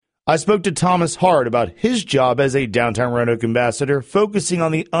I spoke to Thomas Hard about his job as a downtown Roanoke ambassador, focusing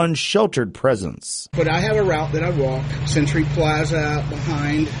on the unsheltered presence. But I have a route that I walk, Century Plaza out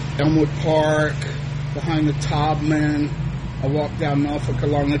behind Elmwood Park, behind the Tobman. I walk down Norfolk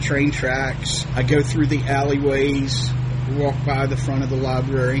along the train tracks. I go through the alleyways, walk by the front of the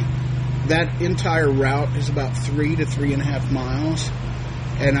library. That entire route is about 3 to 3.5 miles,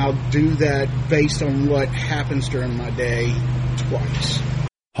 and I'll do that based on what happens during my day twice.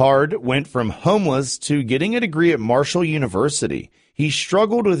 Hard went from homeless to getting a degree at Marshall University. He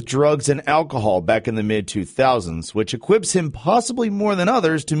struggled with drugs and alcohol back in the mid-2000s, which equips him possibly more than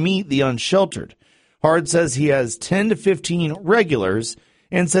others to meet the unsheltered. Hard says he has 10 to 15 regulars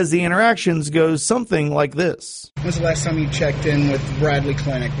and says the interactions go something like this. When's the last time you checked in with the Bradley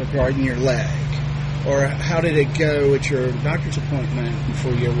Clinic regarding your leg? Or how did it go at your doctor's appointment for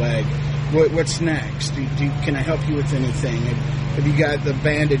your leg? What's next? Can I help you with anything? Have you got the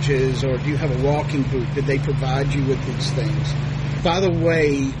bandages, or do you have a walking boot? Did they provide you with these things? By the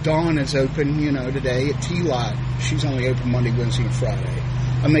way, Dawn is open, today at T-Lot. She's only open Monday, Wednesday, and Friday.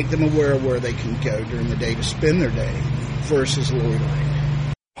 I make them aware of where they can go during the day to spend their day versus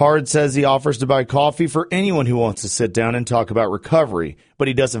loitering. Hard says he offers to buy coffee for anyone who wants to sit down and talk about recovery, but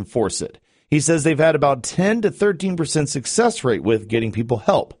he doesn't force it. He says they've had about 10 to 13% success rate with getting people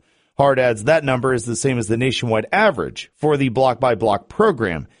help. Hard adds that number is the same as the nationwide average for the block-by-block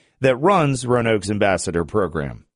program that runs Roanoke's Ambassador program.